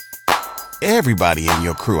Everybody in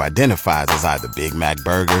your crew identifies as either Big Mac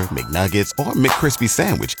Burger, McNuggets, or McCrispy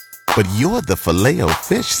Sandwich. But you're the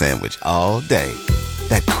Filet-O-Fish Sandwich all day.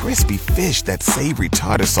 That crispy fish, that savory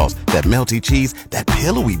tartar sauce, that melty cheese, that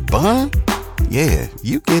pillowy bun. Yeah,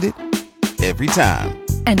 you get it. Every time.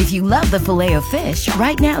 And if you love the Filet-O-Fish,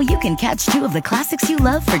 right now you can catch two of the classics you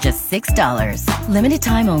love for just $6. Limited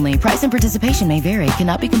time only. Price and participation may vary.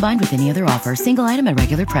 Cannot be combined with any other offer. Single item at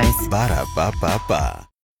regular price. Ba-da-ba-ba-ba.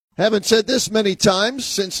 Haven't said this many times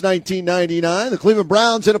since 1999. The Cleveland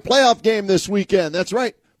Browns in a playoff game this weekend. That's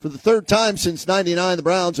right. For the third time since 99, the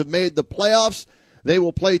Browns have made the playoffs. They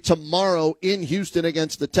will play tomorrow in Houston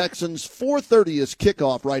against the Texans. 4:30 is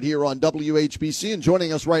kickoff right here on WHBC. And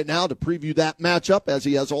joining us right now to preview that matchup, as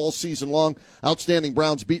he has all season long, outstanding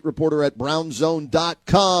Browns beat reporter at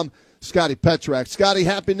brownzone.com, Scotty Petrak. Scotty,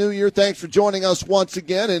 Happy New Year. Thanks for joining us once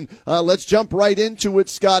again. And let's jump right into it,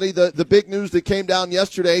 Scotty. The big news that came down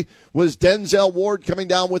yesterday was Denzel Ward coming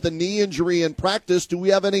down with a knee injury in practice. Do we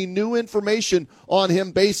have any new information on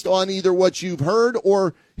him based on either what you've heard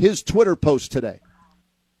or his Twitter post today?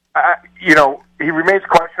 He remains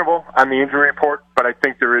questionable on the injury report, but I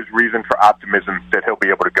think there is reason for optimism that he'll be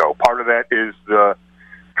able to go. Part of that is the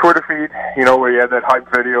Twitter feed, where he had that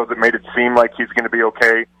hype video that made it seem like he's going to be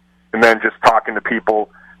okay, and then just talking to people,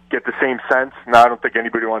 get the same sense. Now, I don't think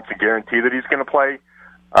anybody wants to guarantee that he's going to play,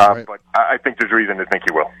 Right. but I think there's reason to think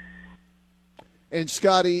he will. And,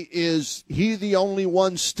 Scotty, is he the only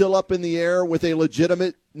one still up in the air with a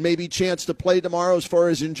legitimate maybe chance to play tomorrow as far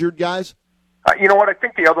as injured guys? You know what? I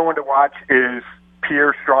think the other one to watch is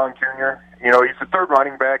Pierre Strong Jr. He's the third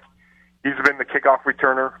running back. He's been the kickoff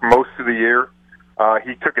returner most of the year.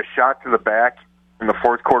 He took a shot to the back in the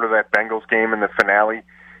fourth quarter of that Bengals game in the finale.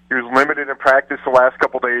 He was limited in practice the last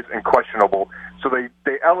couple days and questionable. So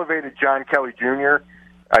they elevated John Kelly Jr.,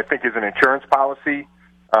 I think, as an insurance policy.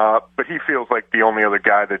 But he feels like the only other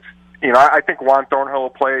guy that's, I think Juan Thornhill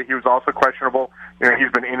will play. He was also questionable.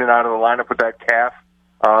 He's been in and out of the lineup with that calf.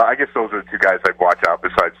 I guess those are the two guys I'd watch out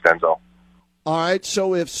besides Denzel. All right,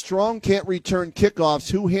 so if Strong can't return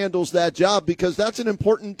kickoffs, who handles that job? Because that's an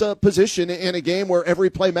important position in a game where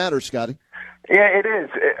every play matters, Scotty. Yeah, it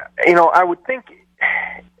is. I would think,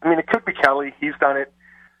 it could be Kelly. He's done it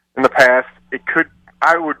in the past.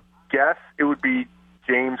 I would guess it would be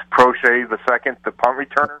James Prochet II, the punt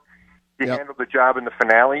returner. He handled the job in the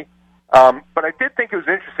finale. But I did think it was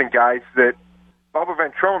interesting, guys, that Bubba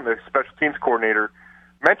Ventrone, the special teams coordinator,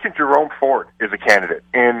 mentioned Jerome Ford as a candidate.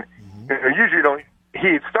 And usually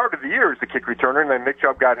he had started the year as the kick returner, and then Nick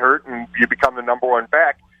Chubb got hurt, and you become the number one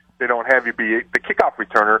back. They don't have you be the kickoff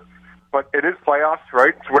returner. But it is playoffs,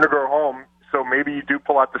 right? It's win or go home, so maybe you do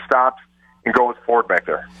pull out the stops and go with Ford back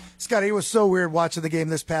there. Scotty, it was so weird watching the game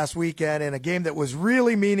this past weekend, and a game that was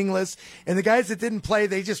really meaningless, and the guys that didn't play,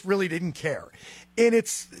 they just really didn't care. And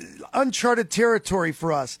it's uncharted territory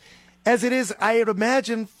for us. As it is, I would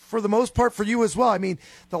imagine, for the most part, for you as well.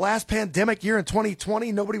 The last pandemic year in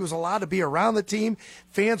 2020, nobody was allowed to be around the team.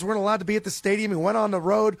 Fans weren't allowed to be at the stadium. We went on the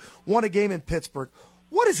road, won a game in Pittsburgh.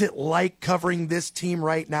 What is it like covering this team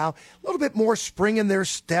right now? A little bit more spring in their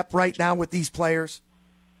step right now with these players?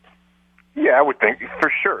 Yeah, I would think,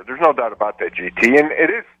 for sure. There's no doubt about that, GT. And it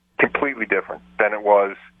is completely different than it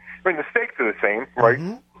was. The stakes are the same, right,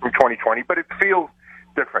 from 2020, but it feels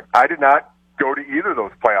different. I did not go to either of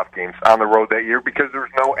those playoff games on the road that year because there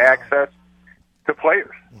was no access to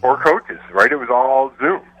players or coaches, right? It was all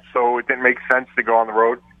Zoom. So it didn't make sense to go on the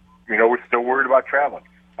road. We're still worried about traveling.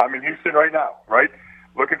 I'm in Houston right now, right?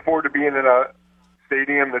 Looking forward to being in a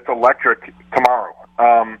stadium that's electric tomorrow.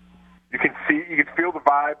 You can feel the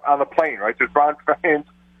vibe on the plane, right? There's Browns fans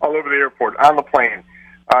all over the airport, on the plane.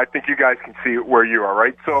 I think you guys can see it where you are,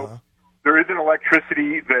 right? So there is an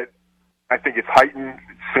electricity that I think it's heightened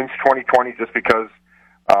since 2020 just because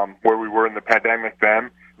where we were in the pandemic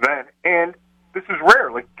then. And this is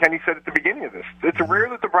rare, like Kenny said at the beginning of this. It's rare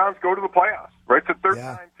that the Browns go to the playoffs, right? It's the third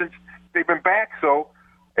time since they've been back, so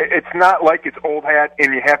it's not like it's old hat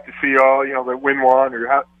and you have to see, they win one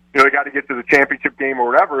or they got to get to the championship game or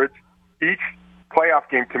whatever. It's each playoff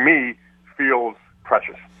game to me feels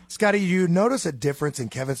precious. Scotty, you notice a difference in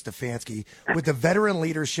Kevin Stefanski with the veteran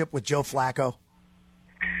leadership with Joe Flacco?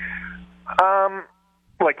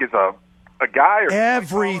 Like as a guy or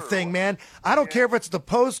everything, man. I don't care if it's the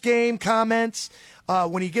post-game comments,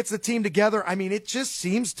 when he gets the team together. It just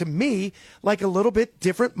seems to me like a little bit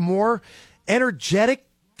different, more energetic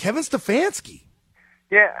Kevin Stefanski.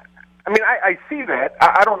 Yeah. I see that.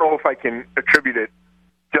 I don't know if I can attribute it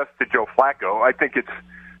just to Joe Flacco. I think it's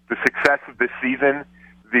the success of this season,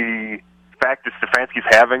 the fact that Stefanski's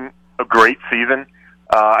having a great season.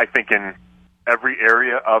 I think in every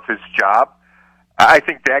area of his job. I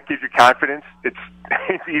think that gives you confidence. It's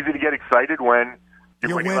easy to get excited when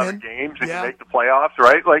you win 11 games and you make the playoffs,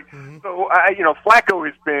 right? So Flacco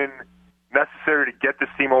has been necessary to get this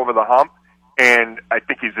team over the hump, and I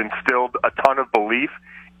think he's instilled a ton of belief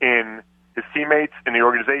in his teammates, in the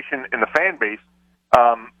organization, in the fan base.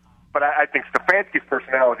 But I think Stefanski's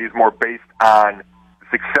personality is more based on the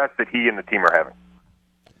success that he and the team are having.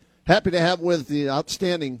 Happy to have with the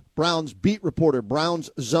outstanding Browns beat reporter,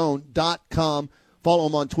 BrownsZone.com. Follow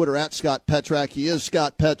him on Twitter at Scott Petrak. He is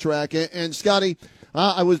Scott Petrak. And Scotty,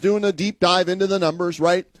 I was doing a deep dive into the numbers,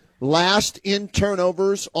 right? Last in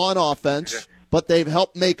turnovers on offense, but they've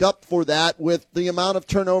helped make up for that with the amount of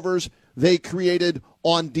turnovers they created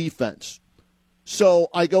on defense. So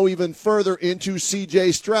I go even further into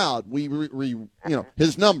C.J. Stroud.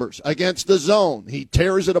 His numbers against the zone. He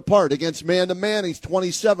tears it apart. Against man-to-man, he's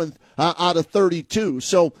 27th out of 32.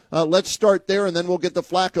 So let's start there, and then we'll get to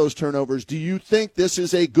Flacco's turnovers. Do you think this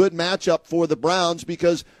is a good matchup for the Browns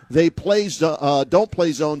because they don't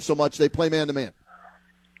play zone so much, they play man-to-man?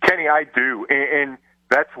 Kenny, I do, and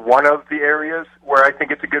that's one of the areas where I think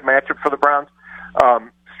it's a good matchup for the Browns.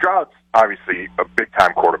 Stroud's obviously a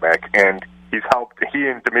big-time quarterback, and he's helped. He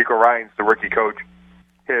and DeMeco Ryans, the rookie coach,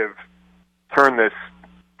 have turned this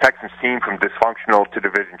Texans team from dysfunctional to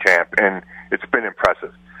division champ, and it's been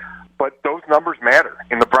impressive. But those numbers matter,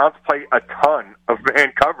 and the Browns play a ton of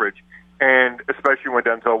man coverage, and especially when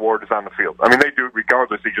Denzel Ward is on the field. I mean, they do it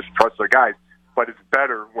regardless. They just trust their guys, but it's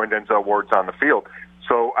better when Denzel Ward's on the field.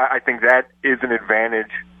 So I think that is an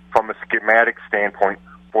advantage from a schematic standpoint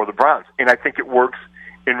for the Browns. And I think it works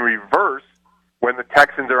in reverse when the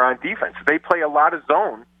Texans are on defense. They play a lot of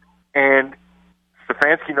zone, and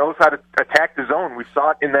Stefanski knows how to attack the zone. We saw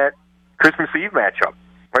it in that Christmas Eve matchup,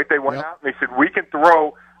 right? They went out and they said, we can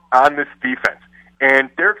throw on this defense. And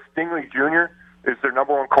Derek Stingley Jr. is their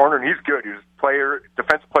number one corner, and he's good. He was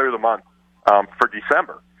defensive player of the month for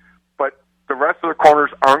December. But the rest of the corners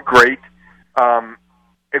aren't great.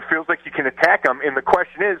 It feels like you can attack them, and the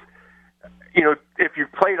question is, if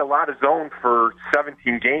you've played a lot of zone for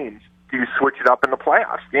 17 games, do you switch it up in the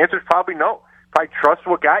playoffs? The answer is probably no. Probably trust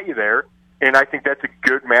what got you there, and I think that's a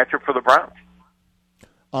good matchup for the Browns.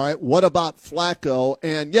 All right, what about Flacco?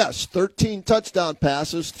 And, yes, 13 touchdown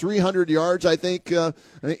passes, 300 yards, I think,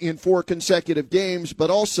 in 4 consecutive games, but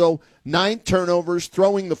also 9 turnovers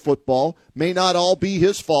throwing the football. May not all be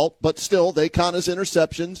his fault, but still, they count as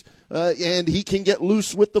interceptions. And he can get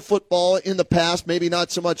loose with the football in the past, maybe not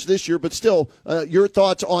so much this year, but still, your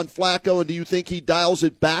thoughts on Flacco, and do you think he dials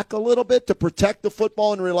it back a little bit to protect the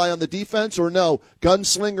football and rely on the defense, or no,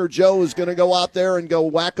 Gunslinger Joe is going to go out there and go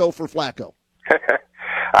wacko for Flacco?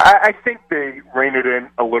 I think they rein it in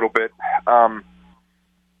a little bit.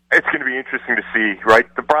 It's going to be interesting to see, right?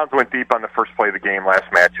 The Browns went deep on the first play of the game last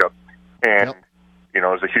matchup, and, it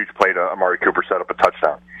was a huge play to Amari Cooper set up a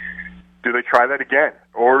touchdown. Do they try that again?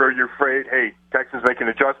 Or are you afraid, hey, Texans make an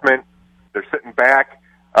adjustment, they're sitting back,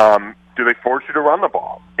 do they force you to run the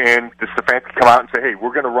ball? And does Stefanski come out and say, hey,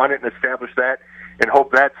 we're going to run it and establish that and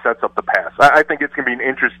hope that sets up the pass? I think it's going to be an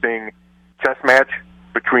interesting chess match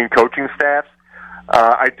between coaching staffs.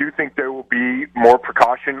 I do think there will be more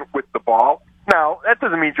precaution with the ball. Now, that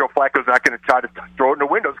doesn't mean Joe Flacco's not going to try to throw it in the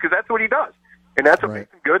windows, because that's what he does. And that's what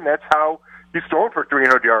makes him good, and that's how he's thrown for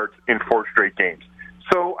 300 yards in 4 straight games.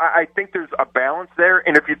 So I think there's a balance there,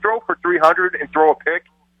 and if you throw for 300 and throw a pick,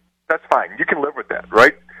 that's fine. You can live with that,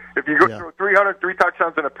 right? If you go through 300, 3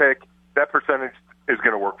 touchdowns and a pick, that percentage is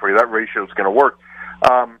going to work for you. That ratio is going to work.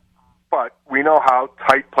 But we know how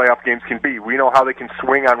tight playoff games can be. We know how they can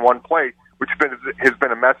swing on one play, which has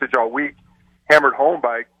been a message all week, hammered home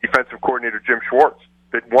by defensive coordinator Jim Schwartz,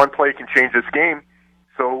 that one play can change this game.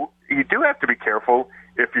 So you do have to be careful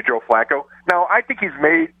if you're Joe Flacco. Now, I think he's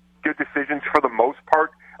made good decisions for the most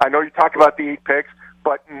part. I know you talk about the 8 picks,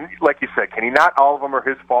 but like you said, Kenny, not all of them are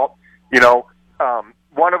his fault.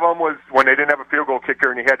 One of them was when they didn't have a field goal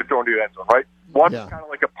kicker and he had to throw into the end zone, right? One was kind of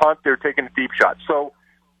like a punt. They were taking a deep shot. So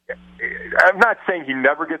I'm not saying he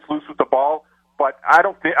never gets loose with the ball, but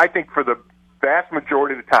I think for the vast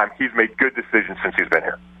majority of the time, he's made good decisions since he's been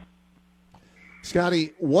here.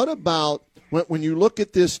 Scotty, what about when you look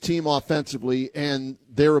at this team offensively and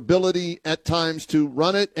their ability at times to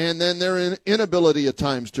run it and then their inability at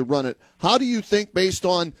times to run it? How do you think, based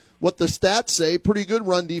on what the stats say, pretty good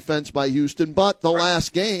run defense by Houston, but the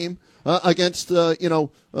last game against the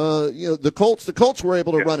Colts were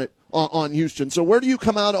able to run it on Houston. So where do you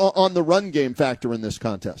come out on the run game factor in this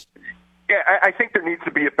contest? Yeah, I think there needs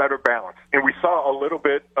to be a better balance, and we saw a little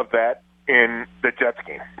bit of that in the Jets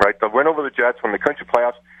game, right? The win over the Jets when they clinched the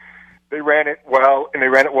playoffs. They ran it well, and they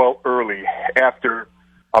ran it well early after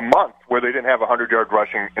a month where they didn't have 100-yard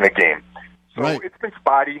rushing in a game. So It's been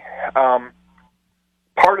spotty.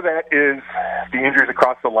 Part of that is the injuries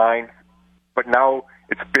across the line, but now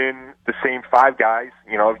it's been the same five guys,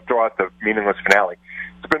 throw out the meaningless finale.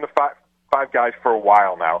 It's been the five guys for a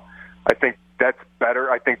while now. I think that's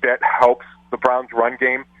better. I think that helps the Browns' run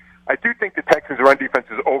game. I do think the Texans' run defense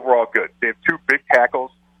is overall good. They have two big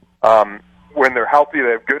tackles. When they're healthy,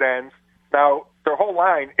 they have good ends. Now, their whole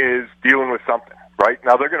line is dealing with something, right?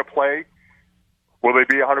 Now, they're going to play. Will they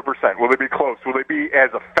be 100%? Will they be close? Will they be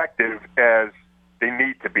as effective as they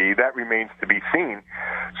need to be? That remains to be seen.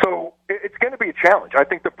 So it's going to be a challenge. I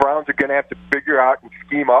think the Browns are going to have to figure out and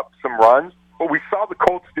scheme up some runs. But we saw the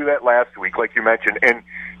Colts do that last week, like you mentioned. And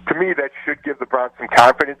to me, that should give the Browns some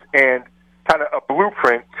confidence and kind of a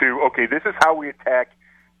blueprint to, okay, this is how we attack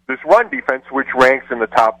this run defense, which ranks in the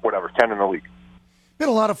top, 10 in the league. Been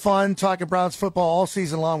a lot of fun talking Browns football all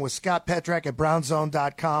season long with Scott Petrak at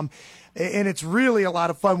brownzone.com. And it's really a lot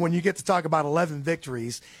of fun when you get to talk about 11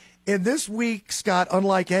 victories. And this week, Scott,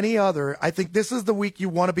 unlike any other, I think this is the week you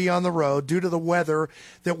want to be on the road due to the weather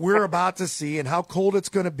that we're about to see and how cold it's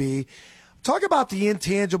going to be. Talk about the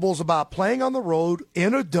intangibles about playing on the road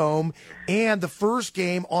in a dome and the first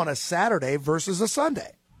game on a Saturday versus a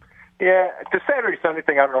Sunday. Yeah, the Saturday-Sunday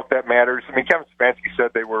thing, I don't know if that matters. I mean, Kevin Stefanski said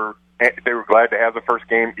they were glad to have the first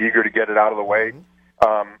game, eager to get it out of the way.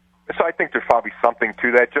 So I think there's probably something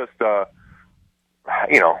to that. Just,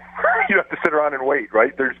 you have to sit around and wait,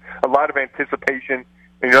 right? There's a lot of anticipation,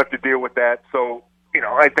 and you have to deal with that. So,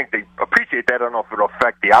 I think they appreciate that. I don't know if it'll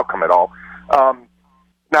affect the outcome at all.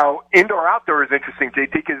 Now, indoor-outdoor is interesting,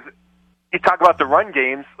 JT, because you talk about the run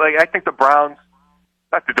games. Like, I think the Browns,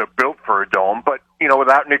 not that they're built for a dome, but,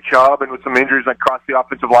 without Nick Chubb and with some injuries across the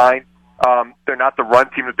offensive line, they're not the run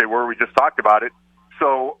team that they were. We just talked about it.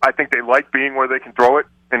 So I think they like being where they can throw it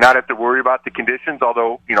and not have to worry about the conditions,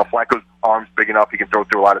 although, Flacco's arm's big enough, he can throw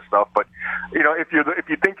through a lot of stuff. But, if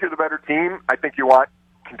you think you're the better team, I think you want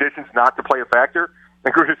conditions not to play a factor. I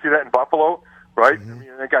think we're going to see that in Buffalo, right? I mean,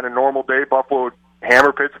 they got a normal day. Buffalo would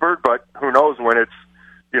hammer Pittsburgh, but who knows when it's,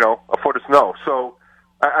 a foot of snow. So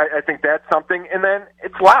I think that's something. And then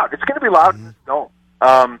it's loud. It's going to be loud in the snow.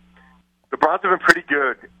 The Browns have been pretty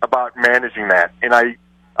good about managing that. And I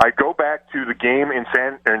go back to the game in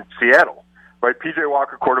Seattle, right? P.J.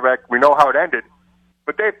 Walker quarterback. We know how it ended,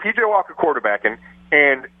 but they had P.J. Walker quarterbacking,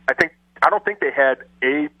 and I don't think they had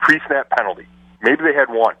a pre-snap penalty. Maybe they had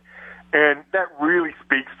one. And that really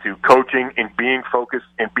speaks to coaching and being focused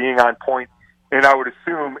and being on point. And I would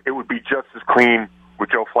assume it would be just as clean with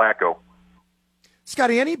Joe Flacco.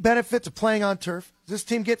 Scotty, any benefit to playing on turf? Does this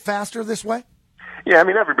team get faster this way? Yeah, I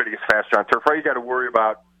mean, everybody gets faster on turf, right? You got to worry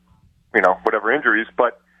about, whatever injuries.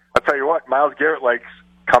 But I'll tell you what, Myles Garrett likes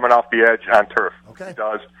coming off the edge on turf. Okay. He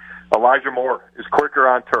does. Elijah Moore is quicker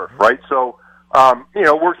on turf, right? So,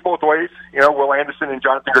 works both ways. Will Anderson and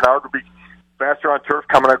Jonathan Grenard will be faster on turf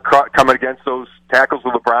coming against those tackles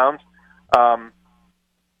of the Browns.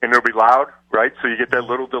 And it'll be loud, right? So you get that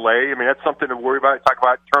little delay. I mean, that's something to worry about. You talk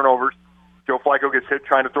about turnovers. Joe Flacco gets hit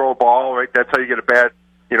trying to throw a ball, right? That's how you get a bad,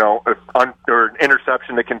 or an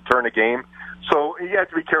interception that can turn a game. So you have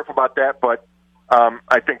to be careful about that. But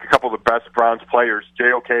I think a couple of the best Browns players,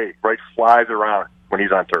 JOK, right, flies around when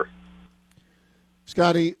he's on turf.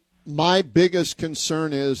 Scotty, my biggest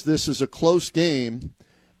concern is this is a close game,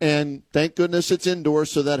 and thank goodness it's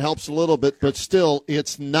indoors, so that helps a little bit. But still,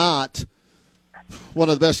 it's not one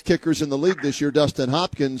of the best kickers in the league this year, Dustin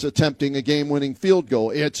Hopkins, attempting a game-winning field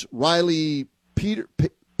goal. It's Riley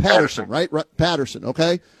Patterson, right? Patterson,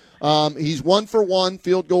 okay? He's 1 for 1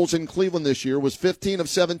 field goals in Cleveland this year, was 15 of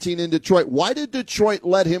 17 in Detroit. Why did Detroit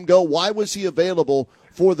let him go? Why was he available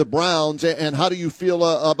for the Browns, and how do you feel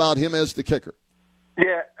about him as the kicker?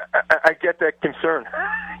 Yeah, I get that concern,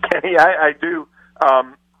 Kenny. I do.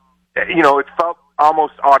 It felt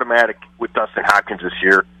almost automatic with Dustin Hopkins this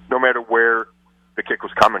year, no matter where the kick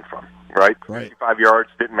was coming from, right? 55 yards,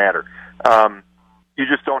 didn't matter. You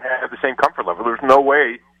just don't have the same comfort level. There's no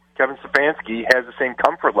way Kevin Stefanski has the same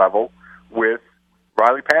comfort level with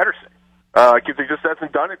Riley Patterson because he just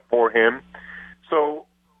hasn't done it for him. So,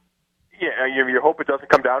 yeah, you hope it doesn't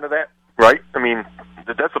come down to that, right? I mean,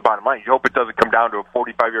 that's the bottom line. You hope it doesn't come down to a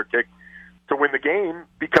 45-yard kick to win the game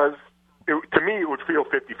because, to me, it would feel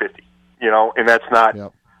 50-50, and that's not,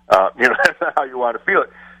 that's not how you want to feel it.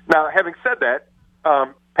 Now, having said that,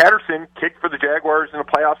 Patterson kicked for the Jaguars in the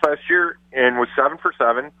playoffs last year and was 7 for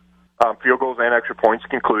 7, field goals and extra points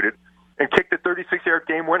concluded, and kicked a 36-yard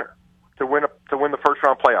game winner to win the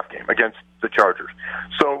first-round playoff game against the Chargers.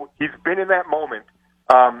 So he's been in that moment,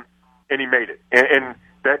 and he made it. And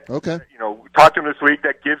that, Okay. talked to him this week,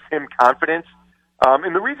 that gives him confidence.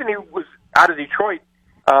 And the reason he was out of Detroit,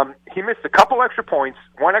 he missed a couple extra points,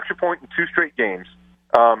 one extra point in 2 straight games.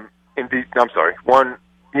 He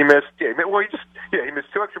missed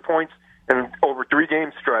 2 extra points in over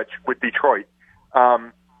 3-game stretch with Detroit.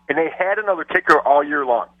 And they had another kicker all year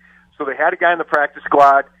long. So they had a guy in the practice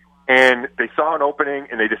squad, and they saw an opening,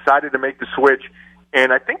 and they decided to make the switch.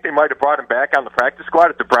 And I think they might have brought him back on the practice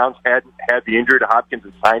squad if the Browns hadn't had the injury to Hopkins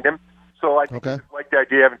and signed him. So I think they liked the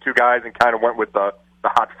idea of having 2 guys and kind of went with the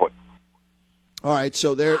hot foot. All right,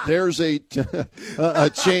 so there's a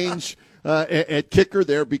change at kicker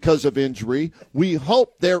there because of injury. We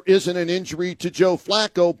hope there isn't an injury to Joe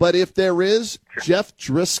Flacco, but if there is, Jeff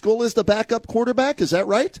Driscoll is the backup quarterback. Is that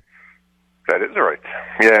right? That is right.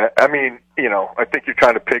 Yeah, I mean, I think you're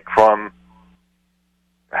trying to pick from,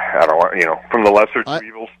 from the lesser two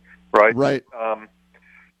evils, right? Right.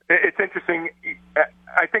 It's interesting.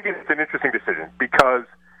 I think it's an interesting decision because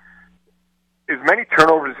as many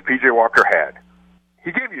turnovers as P.J. Walker had,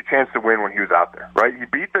 he gave you a chance to win when he was out there, right? He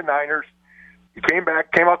beat the Niners. He came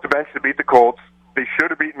off the bench to beat the Colts. They should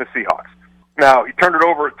have beaten the Seahawks. Now, he turned it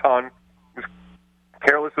over a ton. He was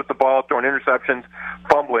careless with the ball, throwing interceptions,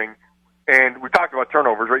 fumbling. And we talked about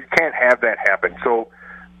turnovers, right? You can't have that happen. So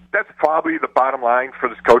that's probably the bottom line for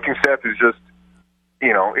this coaching staff is just,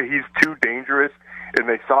 he's too dangerous, and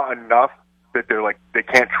they saw enough that they're like, they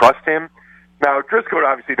can't trust him. Now, Driscoll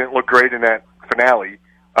obviously didn't look great in that finale.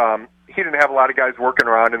 He didn't have a lot of guys working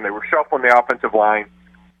around him. They were shuffling the offensive line.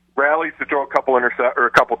 Rallies to throw a couple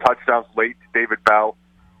touchdowns late to David Bell.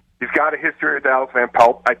 He's got a history with Dallas Van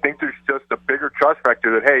Pelt. I think there's just a bigger trust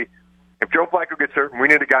factor that, hey, if Joe Flacco gets hurt and we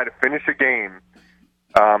need a guy to finish a game,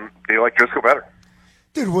 they like Driscoll better.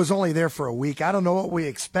 Dude was only there for a week. I don't know what we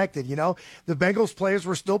expected. The Bengals players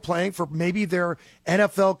were still playing for maybe their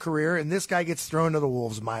NFL career, and this guy gets thrown to the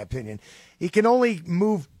wolves, in my opinion. He can only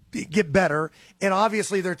get better, and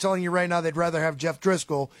obviously they're telling you right now they'd rather have Jeff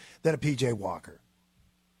Driscoll than a P.J. Walker.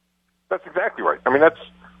 That's exactly right. I mean, that's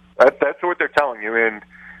what they're telling you, and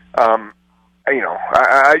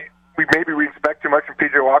we expect too much from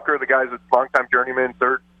P.J. Walker. The guy's a longtime journeyman,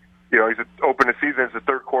 third. He's opened the season as a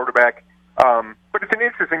third quarterback. But it's an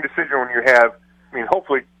interesting decision when you have. I mean,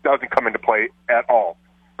 hopefully it doesn't come into play at all.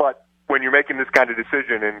 But when you're making this kind of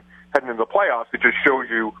decision and heading into the playoffs, it just shows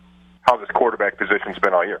you how this quarterback position's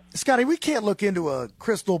been all year. Scotty, we can't look into a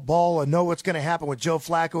crystal ball and know what's going to happen with Joe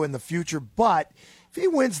Flacco in the future, but if he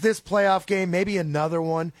wins this playoff game, maybe another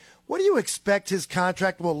one, what do you expect his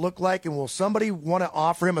contract will look like, and will somebody want to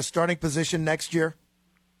offer him a starting position next year?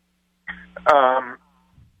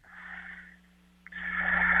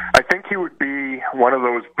 I think he would be one of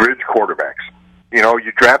those bridge quarterbacks.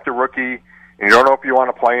 You draft a rookie, and you don't know if you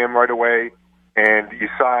want to play him right away, and you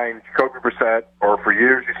sign Jacoby Brissett, or for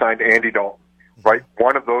years you signed Andy Dalton, right?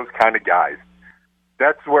 One of those kind of guys.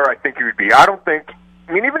 That's where I think he would be.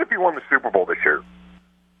 Even if he won the Super Bowl this year,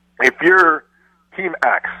 if you're Team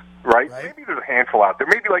X, right? Maybe there's a handful out there.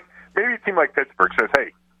 Maybe a team like Pittsburgh says,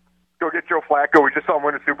 hey, go get Joe Flacco. We just saw him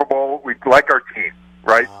win a Super Bowl. We like our team,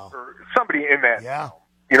 right? Wow. Or somebody in that. Yeah.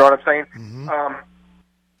 You know what I'm saying? Mm-hmm.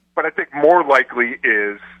 But I think more likely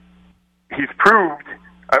is he's proved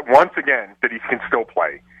once again that he can still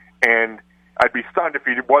play. And I'd be stunned if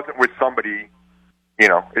he wasn't with somebody,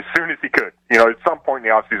 as soon as he could. At some point in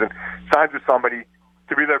the offseason, signs with somebody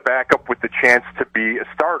to be their backup with the chance to be a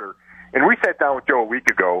starter. And we sat down with Joe a week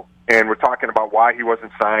ago, and we're talking about why he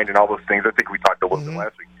wasn't signed and all those things. I think we talked a little bit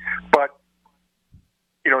last week. But,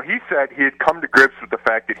 he said he had come to grips with the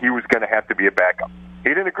fact that he was going to have to be a backup. He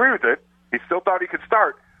didn't agree with it. He still thought he could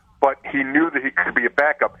start, but he knew that he could be a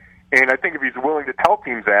backup. And I think if he's willing to tell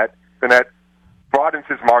teams that, then that broadens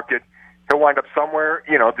his market. He'll wind up somewhere.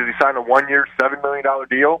 Does he sign a 1-year, $7 million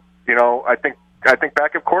deal? I think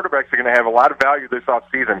backup quarterbacks are going to have a lot of value this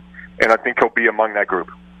offseason, and I think he'll be among that group.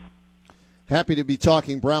 Happy to be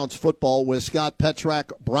talking Browns football with Scott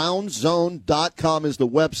Petrak. BrownsZone.com is the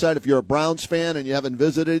website. If you're a Browns fan and you haven't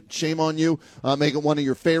visited, shame on you. Make it one of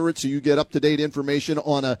your favorites so you get up-to-date information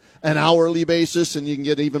on an hourly basis, and you can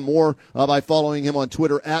get even more by following him on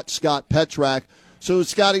Twitter at Scott Petrak. So,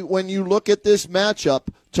 Scotty, when you look at this matchup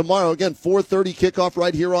tomorrow, again, 4:30 kickoff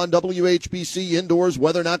right here on WHBC indoors,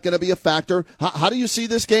 weather not going to be a factor. How do you see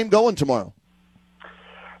this game going tomorrow?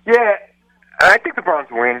 Yeah, I think the Browns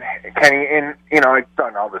win, Kenny. And, I've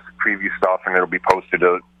done all this preview stuff, and it'll be posted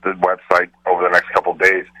to the website over the next couple of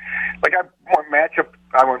days. I want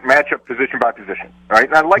matchup position by position, right?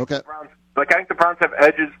 And I like the Browns. I think the Browns have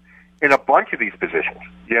edges in a bunch of these positions,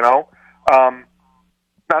 Now,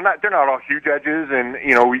 they're not all huge edges, and,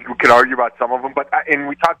 we could argue about some of them. But and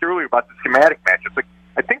we talked earlier about the schematic matchups.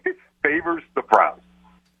 I think this favors the Browns.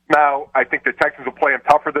 Now, I think the Texans will play them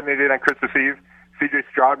tougher than they did on Christmas Eve. C.J.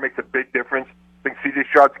 Stroud makes a big difference. I think C.J.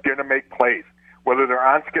 Stroud's going to make plays. Whether they're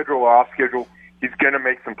on schedule or off schedule, he's going to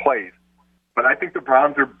make some plays. But I think the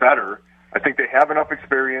Browns are better. I think they have enough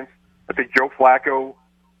experience. I think Joe Flacco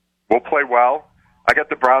will play well. I got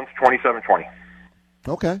the Browns 27-20.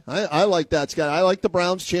 Okay, I like that, Scott. I like the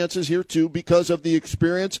Browns' chances here, too, because of the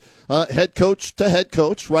experience, head coach to head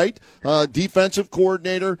coach, right? Defensive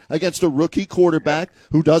coordinator against a rookie quarterback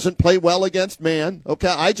who doesn't play well against man.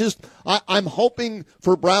 Okay, I'm hoping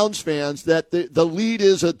for Browns fans that the lead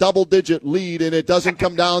is a double-digit lead and it doesn't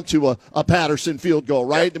come down to a Patterson field goal,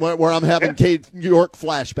 right? Where I'm having Cade York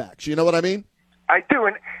flashbacks. You know what I mean? I do,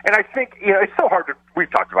 and I think, it's so hard to, we've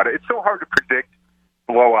talked about it, it's so hard to predict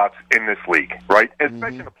blowouts in this league, right?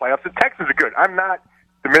 Especially in the playoffs. The Texans are good. I'm not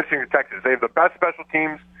diminishing the Texans. They have the best special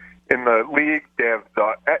teams in the league. They have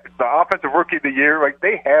the offensive rookie of the year. Right?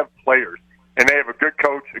 They have players, and they have a good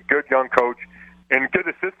coach, a good young coach, and good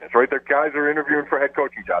assistants. Right? Their guys are interviewing for head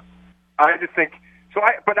coaching jobs. I just think so.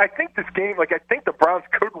 But I think this game, I think the Browns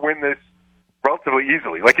could win this relatively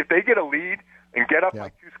easily. If they get a lead and get up 2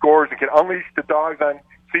 scores and can unleash the dogs on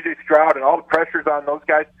C.J. Stroud and all the pressures on those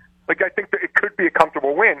guys. I think that it could be a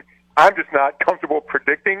comfortable win. I'm just not comfortable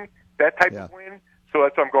predicting that type of win, so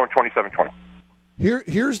that's why I'm going 27-20.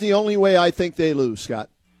 Here's the only way I think they lose, Scott.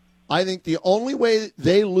 I think the only way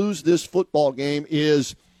they lose this football game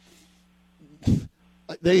is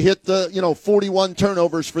they hit the 41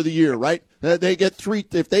 turnovers for the year, right? They get 3.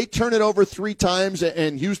 If they turn it over 3 times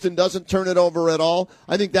and Houston doesn't turn it over at all,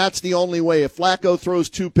 I think that's the only way. If Flacco throws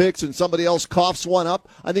 2 picks and somebody else coughs one up,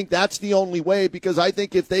 I think that's the only way, because I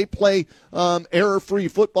think if they play error-free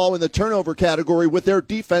football in the turnover category with their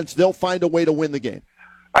defense, they'll find a way to win the game.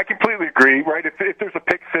 I completely agree, right? If there's a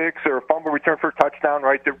pick six or a fumble return for a touchdown,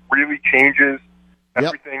 right, that really changes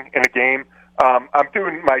everything in a game. I'm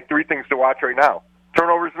doing my 3 things to watch right now.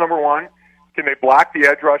 Turnovers, number 1. Can they block the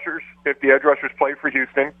edge rushers if the edge rushers play for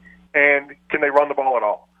Houston? And can they run the ball at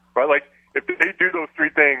all? Right? If they do those 3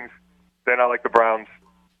 things, then I like the Browns.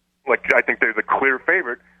 I think they're the clear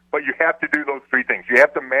favorite. But you have to do those 3 things. You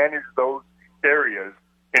have to manage those areas.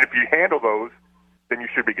 And if you handle those, then you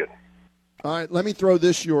should be good. All right, let me throw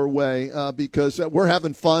this your way because we're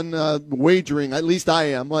having fun wagering. At least I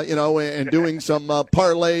am, and doing some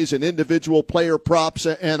parlays and individual player props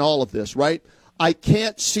and all of this, right? I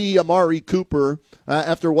can't see Amari Cooper,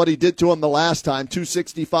 after what he did to him the last time,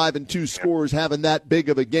 265 and 2 scores, having that big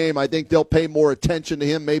of a game. I think they'll pay more attention to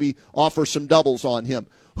him, maybe offer some doubles on him.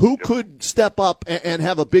 Who could step up and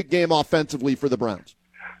have a big game offensively for the Browns?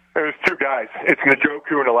 There's 2 guys. It's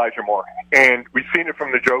Njoku and Elijah Moore. And we've seen it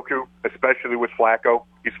from Njoku, especially with Flacco.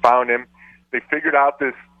 He's found him. They figured out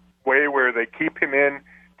this way where they keep him in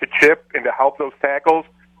to chip and to help those tackles,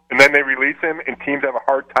 and then they release him, and teams have a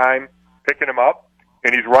hard time picking him up,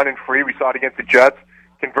 and he's running free. We saw it against the Jets,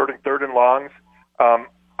 converting 3rd and longs.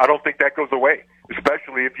 I don't think that goes away,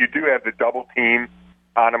 especially if you do have the double team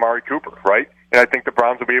on Amari Cooper, right? And I think the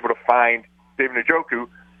Browns will be able to find David Njoku.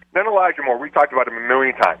 Then Elijah Moore, we talked about him a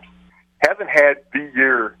million times. Hasn't had the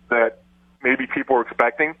year that maybe people were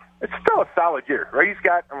expecting. It's still a solid year, right?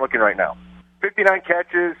 I'm looking right now, 59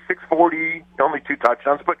 catches, 640, only 2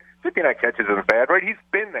 touchdowns, but 59 catches isn't bad, right? He's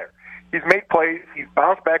been there. He's made plays. He's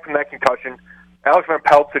bounced back from that concussion. Alex Van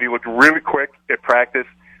Pelt said he looked really quick at practice.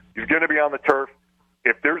 He's going to be on the turf.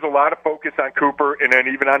 If there's a lot of focus on Cooper and then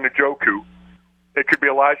even on Njoku, it could be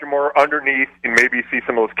Elijah Moore underneath and maybe see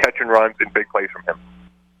some of those catch and runs and big plays from him.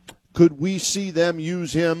 Could we see them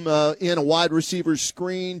use him in a wide receiver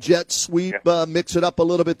screen, jet sweep, mix it up a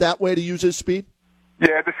little bit that way to use his speed?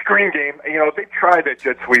 Yeah, the screen game, they tried that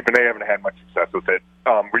jet sweep, and they haven't had much success with it.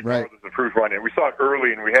 Regardless of who's running. We saw it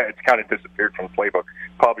early, and it's kind of disappeared from the playbook,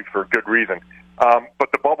 probably for a good reason.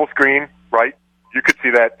 But the bubble screen, right, you could see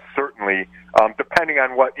that certainly, depending on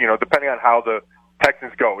how the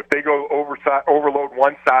Texans go. If they go overload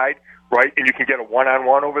one side, right, and you can get a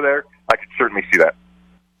one-on-one over there, I could certainly see that.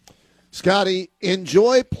 Scotty,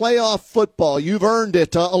 enjoy playoff football. You've earned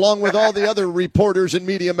it, along with all the other reporters and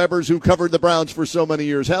media members who covered the Browns for so many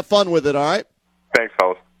years. Have fun with it, all right? Thanks,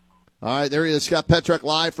 fellas. All right, there he is, Scott Petrak,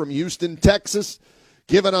 live from Houston, Texas,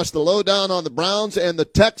 giving us the lowdown on the Browns and the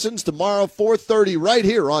Texans tomorrow, 4:30, right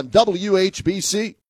here on WHBC.